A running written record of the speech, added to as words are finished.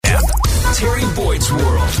Terry Boyd's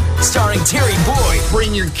World, starring Terry Boyd.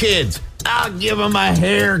 Bring your kids. I'll give them a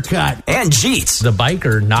haircut. And Jeets. The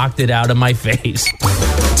biker knocked it out of my face.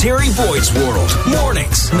 Terry Boyd's World,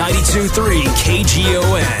 mornings, 92.3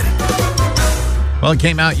 KGON. Well, it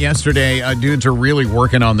came out yesterday. Dudes are really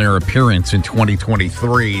working on their appearance in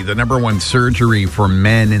 2023. The number one surgery for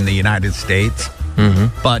men in the United States,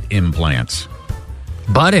 butt implants.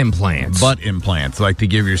 Butt implants. Butt implants, like to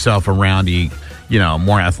give yourself a roundy,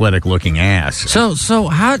 more athletic-looking ass. So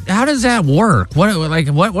how does that work? What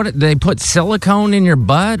do they put silicone in your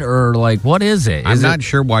butt, or what is it? I'm not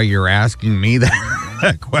sure why you're asking me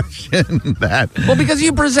that question. Well, because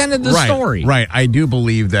you presented the story. Right. I do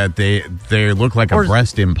believe that they look like a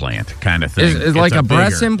breast implant kind of thing. Is it like a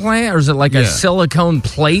breast implant, or is it like a silicone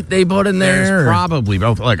plate they put in there? There's probably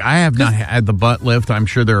both. Look, I have not had the butt lift. I'm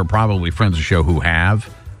sure there are probably friends of the show who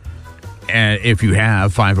have. And if you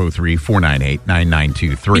have,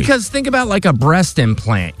 503-498-9923. Because think about like a breast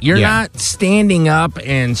implant. You're not standing up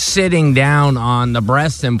and sitting down on the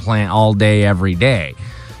breast implant all day, every day.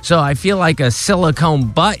 So I feel like a silicone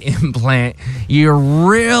butt implant, you're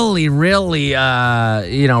really, really,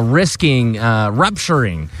 risking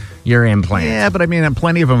rupturing your implant. Yeah, but I mean,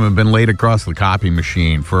 plenty of them have been laid across the copy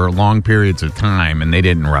machine for long periods of time, and they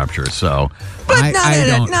didn't rupture. So, but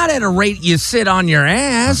not at a rate you sit on your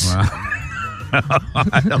ass.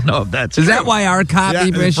 I don't know if that's Is true. that why our copy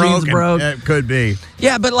machine's broke? It could be.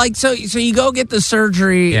 Yeah, but so you go get the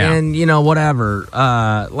surgery and, whatever.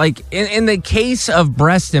 In the case of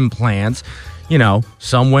breast implants,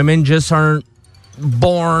 some women just aren't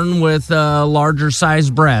born with larger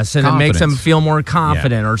sized breasts, and it makes them feel more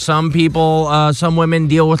confident. Or some people, some women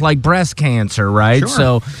deal with breast cancer, right? Sure.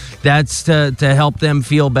 So that's to help them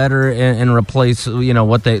feel better and replace,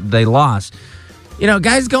 what they lost.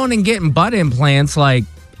 Guys going and getting butt implants, I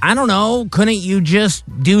don't know, couldn't you just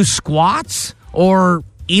do squats or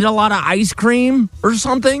eat a lot of ice cream or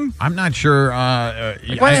something? I'm not sure. Why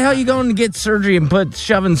the hell are you going to get surgery and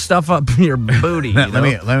shoving stuff up in your booty?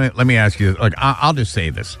 Let me ask you. I'll just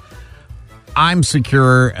say this. I'm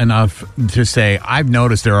secure enough to say I've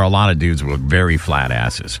noticed there are a lot of dudes with very flat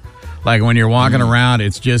asses. Like when you're walking around,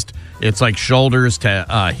 it's like shoulders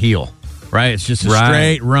to heel. Right, it's just a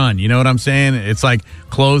straight run. You know what I'm saying? It's like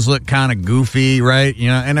clothes look kind of goofy, right?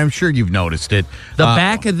 And I'm sure you've noticed it. The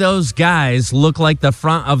back of those guys look like the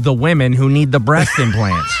front of the women who need the breast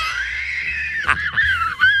implants.